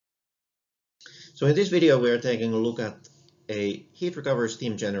So in this video we are taking a look at a heat recovery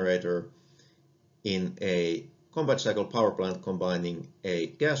steam generator in a combat cycle power plant combining a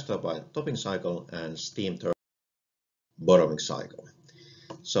gas turbine topping cycle and steam turbine bottoming cycle.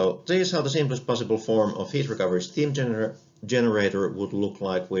 So this is how the simplest possible form of heat recovery steam generator would look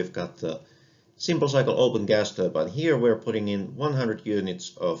like. We've got the simple cycle open gas turbine here. We're putting in 100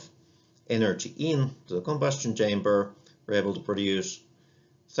 units of energy into the combustion chamber. We're able to produce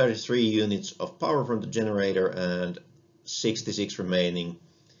 33 units of power from the generator, and 66 remaining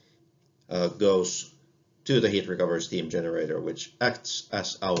goes to the heat recovery steam generator, which acts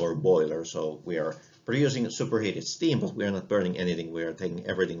as our boiler. So we are producing superheated steam, but we are not burning anything. We are taking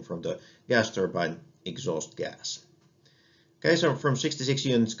everything from the gas turbine exhaust gas. Okay, so from 66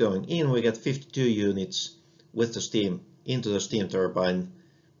 units going in, we get 52 units with the steam into the steam turbine,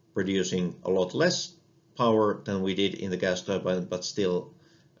 producing a lot less power than we did in the gas turbine, but still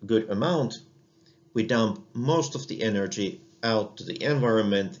a good amount. We dump most of the energy out to the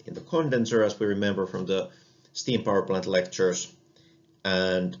environment in the condenser, as we remember from the steam power plant lectures,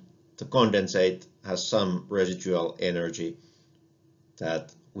 and the condensate has some residual energy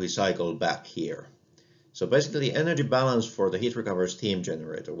that we cycle back here. So basically the energy balance for the heat recovery steam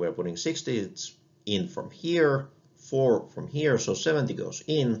generator, we're putting 60 in from here, 4 from here, so 70 goes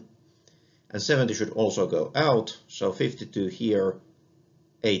in, and 70 should also go out, so 52 here,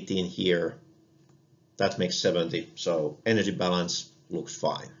 18 here, that makes 70, so energy balance looks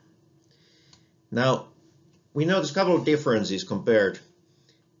fine. Now, we notice a couple of differences compared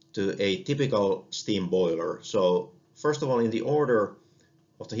to a typical steam boiler. So, first of all, in the order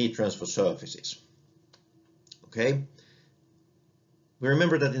of the heat transfer surfaces. Okay, we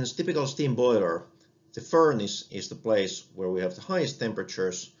remember that in a typical steam boiler, the furnace is the place where we have the highest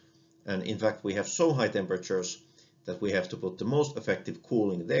temperatures, and in fact we have so high temperatures that we have to put the most effective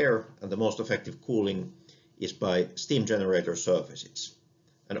cooling there, and the most effective cooling is by steam generator surfaces.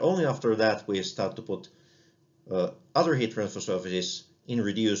 And only after that we start to put other heat transfer surfaces in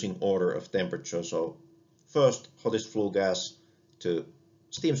reducing order of temperature. So first hottest flue gas to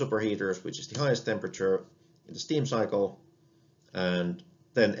steam superheaters, which is the highest temperature in the steam cycle, and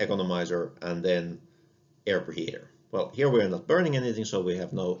then economizer, and then air preheater. Well, here we are not burning anything, so we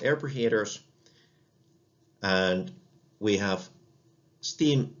have no air preheaters, and we have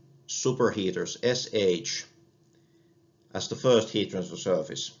steam superheaters, SH, as the first heat transfer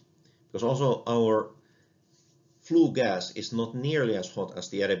surface, because also our flue gas is not nearly as hot as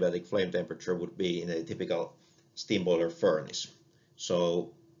the adiabatic flame temperature would be in a typical steam boiler furnace.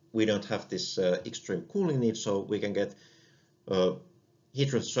 So we don't have this extreme cooling need, so we can get heat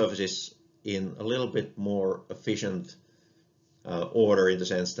transfer surfaces in a little bit more efficient order, in the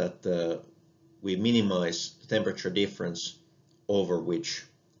sense that we minimize the temperature difference over which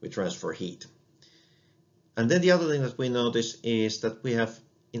we transfer heat. And then the other thing that we notice is that we have,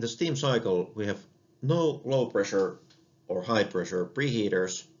 in the steam cycle, we have no low pressure or high pressure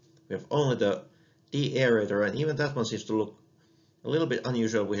preheaters. We have only the deaerator, and even that one seems to look a little bit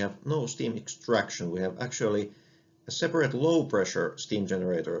unusual. We have no steam extraction. We have actually a separate low pressure steam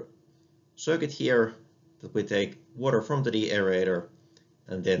generator circuit here that we take water from the deaerator,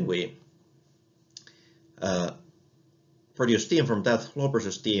 and then we produce steam from that low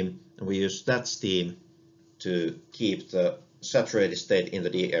pressure steam, and we use that steam to keep the saturated state in the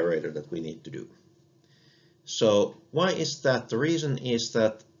deaerator that we need to do. So why is that? The reason is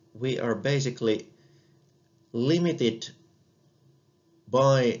that we are basically limited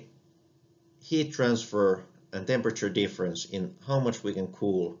by heat transfer and temperature difference in how much we can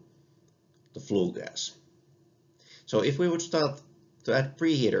cool the flue gas. So if we would start to add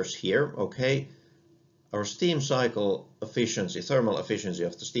preheaters here, okay, our steam cycle efficiency, thermal efficiency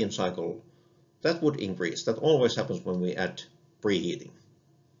of the steam cycle, that would increase. That always happens when we add preheating.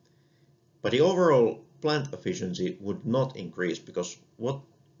 But the overall plant efficiency would not increase, because what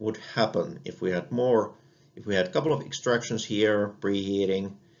would happen if we had more, if we had a couple of extractions here,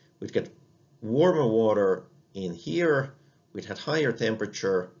 preheating, we'd get warmer water in here, we'd have higher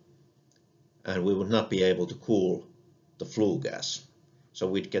temperature, and we would not be able to cool the flue gas. So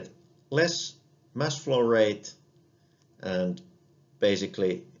we'd get less mass flow rate, and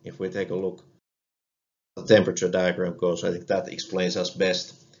basically, if we take a look, the temperature diagram goes, I think that explains us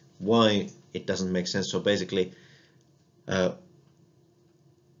best why it doesn't make sense. So basically,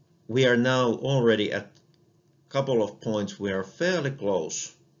 we are now already at a couple of points we are fairly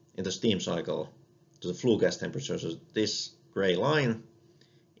close in the steam cycle to the flue gas temperature. So this gray line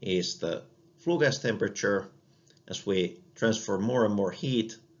is the flue gas temperature. As we transfer more and more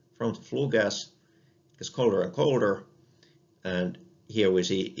heat from the flue gas, it gets colder and colder, and here we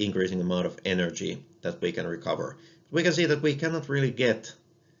see increasing amount of energy that we can recover. We can see that we cannot really get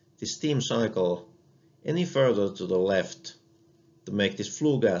the steam cycle any further to the left to make this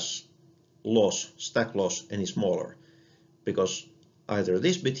flue gas loss, stack loss, any smaller, because either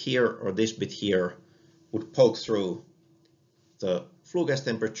this bit here or this bit here would poke through the flue gas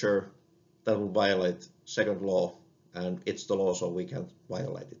temperature. That will violate second law, and it's the law, so we can't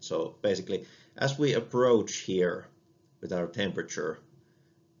violate it. So basically, as we approach here with our temperature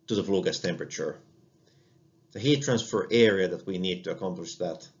to the flue gas temperature, the heat transfer area that we need to accomplish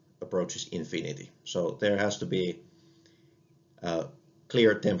that approaches infinity. So there has to be a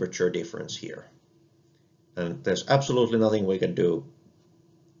clear temperature difference here. And there's absolutely nothing we can do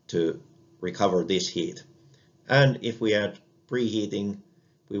to recover this heat. And if we add preheating,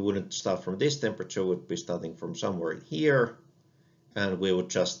 we wouldn't start from this temperature, we'd be starting from somewhere here, and we would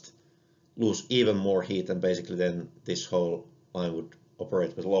just lose even more heat, and basically then this whole line would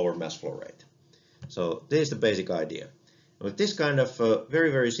operate with lower mass flow rate. So this is the basic idea. With this kind of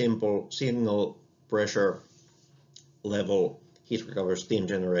very simple single pressure level heat recovery steam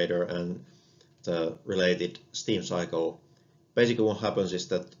generator and the related steam cycle, basically what happens is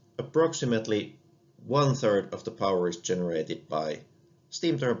that approximately 1/3 of the power is generated by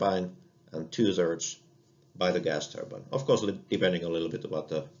steam turbine and 2/3 by the gas turbine. Of course, depending a little bit about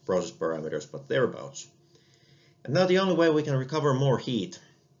the process parameters, but thereabouts. And now the only way we can recover more heat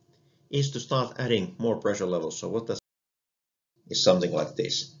is to start adding more pressure levels. So what that is something like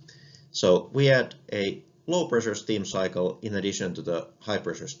this. So we add a low pressure steam cycle in addition to the high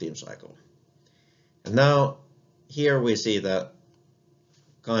pressure steam cycle. And now here we see the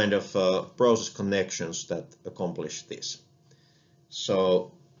kind of process connections that accomplish this.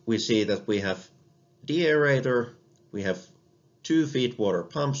 So we see that we have deaerator, we have 2 feed water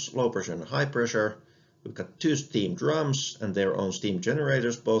pumps, low pressure and high pressure. We've got 2 steam drums and their own steam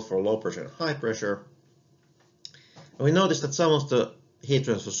generators, both for low pressure and high pressure. And we notice that some of the heat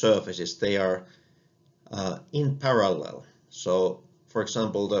transfer surfaces, they are in parallel. So for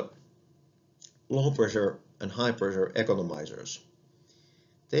example, the low pressure and high pressure economizers,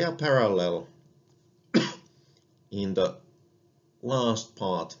 they are parallel in the last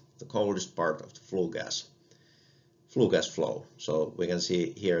part, the coldest part of the flue gas flow. So we can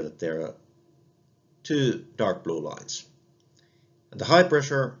see here that there are 2 dark blue lines. And the high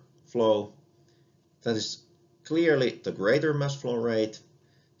pressure flow, that is clearly the greater mass flow rate.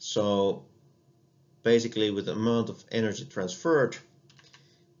 So basically with the amount of energy transferred,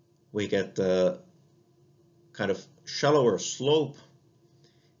 we get the kind of shallower slope,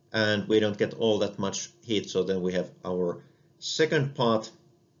 and we don't get all that much heat. So then we have our second part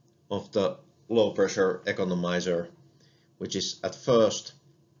of the low pressure economizer, which is at first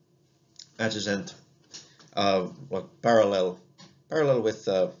adjacent, parallel with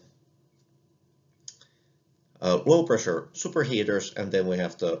low pressure superheaters, and then we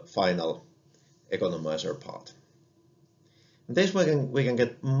have the final economizer part. And this way we can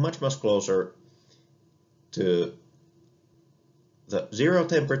get much closer to the zero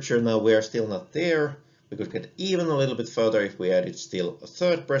temperature. Now we are still not there. We could get even a little bit further if we added still a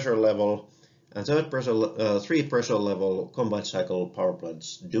 3rd pressure level. And 3 pressure level combined cycle power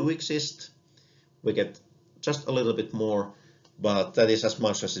plants do exist. We get just a little bit more, but that is as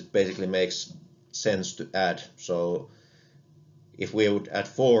much as it basically makes sense to add. So if we would add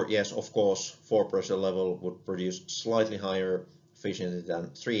 4, yes, of course, 4 pressure level would produce slightly higher efficiency than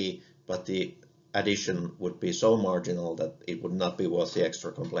 3, but the addition would be so marginal that it would not be worth the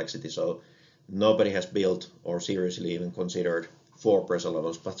extra complexity. So nobody has built or seriously even considered 4 pressure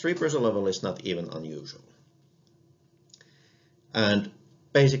levels, but 3 pressure level is not even unusual. And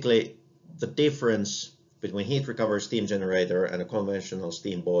basically the difference between heat recovery steam generator and a conventional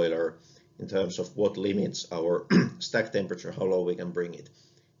steam boiler in terms of what limits our stack temperature, how low we can bring it,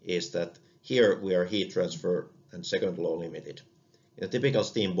 is that here we are heat transfer and second law limited. In a typical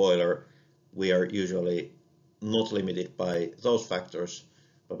steam boiler, we are usually not limited by those factors,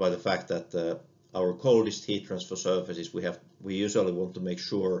 but by the fact that our coldest heat transfer surfaces, we usually want to make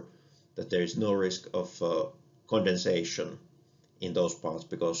sure that there is no risk of condensation in those parts,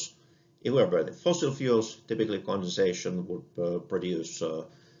 because if we are burning fossil fuels, typically condensation would produce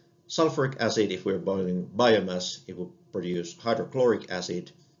sulfuric acid. If we're burning biomass, it will produce hydrochloric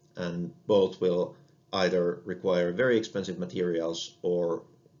acid, and both will either require very expensive materials or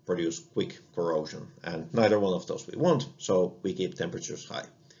produce quick corrosion, and neither one of those we want, so we keep temperatures high.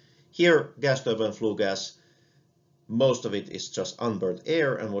 Here, gas turbine flue gas, most of it is just unburned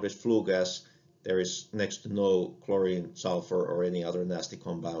air, and what is flue gas, there is next to no chlorine, sulfur, or any other nasty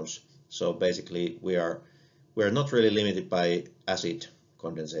compounds. So basically we are we're not really limited by acid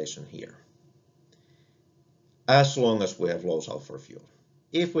condensation here, as long as we have low sulfur fuel.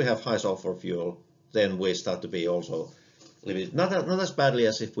 If we have high sulfur fuel, then we start to be also limited, not as badly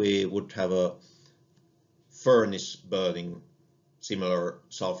as if we would have a furnace burning similar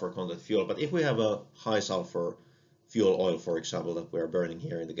sulfur content fuel, but if we have a high sulfur fuel oil, for example, that we are burning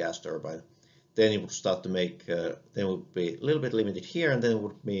here in the gas turbine, then it would start to make, then it would be a little bit limited here, and then it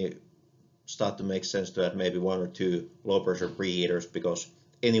would start to make sense to add maybe 1 or 2 low pressure preheaters, because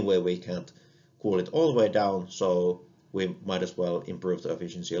anyway we can't cool it all the way down, so we might as well improve the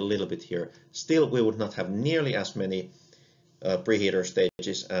efficiency a little bit here. Still, we would not have nearly as many preheater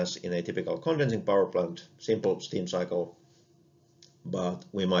stages as in a typical condensing power plant, simple steam cycle, but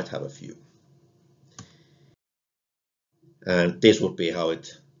we might have a few. And this would be how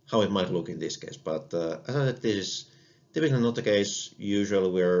it might look in this case. But as I said, this is typically not the case. Usually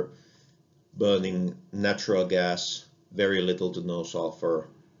we're burning natural gas, very little to no sulfur,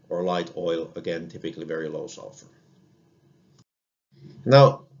 or light oil, again typically very low sulfur.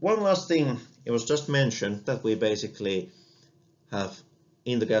 Now, one last thing, it was just mentioned that we basically have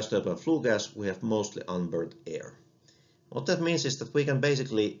in the gas turbine flue gas, we have mostly unburned air. What that means is that we can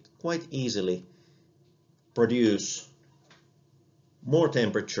basically quite easily produce more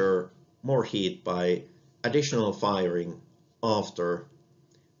temperature, more heat by additional firing after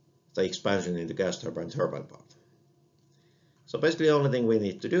the expansion in the gas turbine part. So basically the only thing we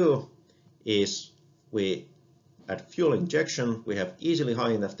need to do is we add fuel injection, we have easily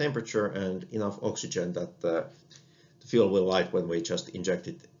high enough temperature and enough oxygen that the fuel will light when we just inject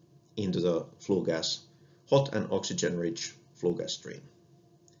it into the flue gas, hot and oxygen-rich flue gas stream.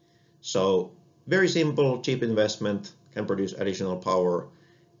 So very simple, cheap investment, can produce additional power.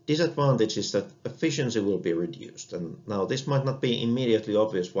 Disadvantage is that efficiency will be reduced. And now this might not be immediately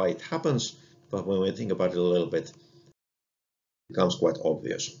obvious why it happens, but when we think about it a little bit, it becomes quite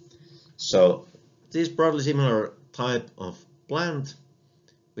obvious. So this broadly similar type of plant,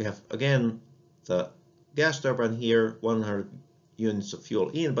 we have again the gas turbine here, 100 units of fuel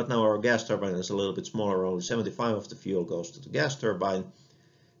in, but now our gas turbine is a little bit smaller, only 75 of the fuel goes to the gas turbine.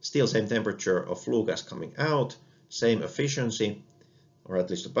 Still same temperature of flue gas coming out, same efficiency, or at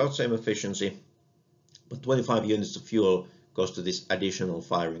least about same efficiency, but 25 units of fuel goes to this additional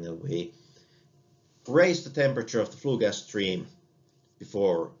firing, and we raise the temperature of the flue gas stream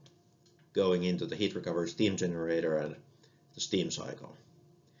before going into the heat recovery steam generator and the steam cycle.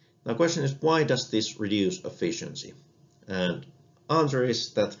 Now the question is, why does this reduce efficiency? And answer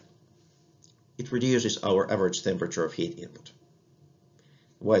is that it reduces our average temperature of heat input.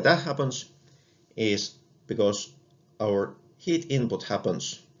 Why that happens is because our heat input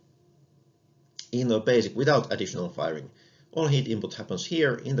happens in the basic without additional firing. All heat input happens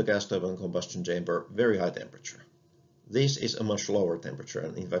here in the gas turbine combustion chamber, very high temperature. This is a much lower temperature,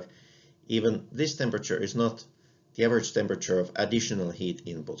 and in fact even this temperature is not the average temperature of additional heat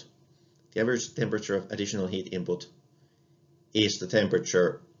input. The average temperature of additional heat input is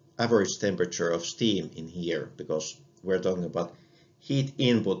the average temperature of steam in here, because we're talking about heat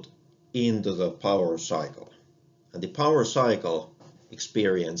input into the power cycle. And the power cycle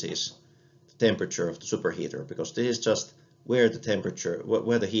experiences the temperature of the superheater, because this is just where the temperature,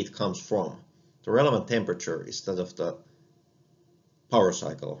 where the heat comes from. The relevant temperature is that of the power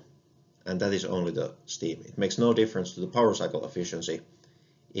cycle, and that is only the steam. It makes no difference to the power cycle efficiency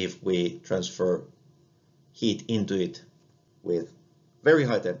if we transfer heat into it with very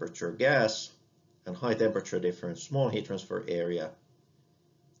high temperature gas and high temperature difference, small heat transfer area,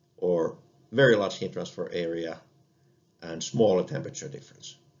 or very large heat transfer area and smaller temperature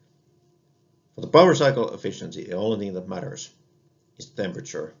difference. For the power cycle efficiency, the only thing that matters is the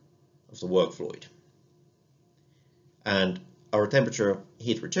temperature of the work fluid. And our temperature of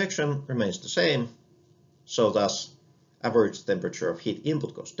heat rejection remains the same, so thus average temperature of heat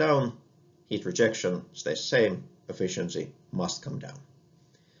input goes down, heat rejection stays the same, efficiency must come down.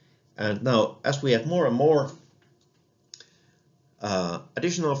 And now, as we add more and more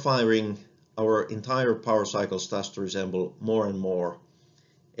additional firing, our entire power cycle starts to resemble more and more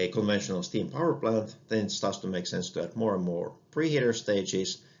a conventional steam power plant. Then it starts to make sense to add more and more preheater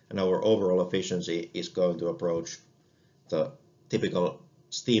stages, and our overall efficiency is going to approach the typical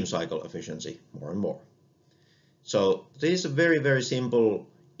steam cycle efficiency more and more. So this is a very, very simple,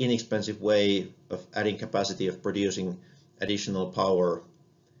 inexpensive way of adding capacity, of producing additional power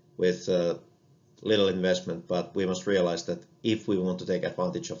with little investment, but we must realize that if we want to take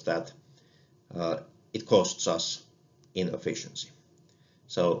advantage of that, it costs us in efficiency.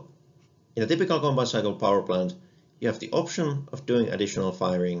 So in a typical combined cycle power plant, you have the option of doing additional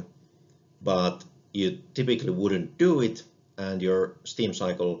firing, but you typically wouldn't do it, and your steam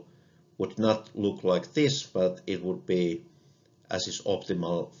cycle would not look like this, but it would be as is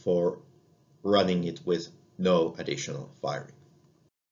optimal for running it with no additional firing.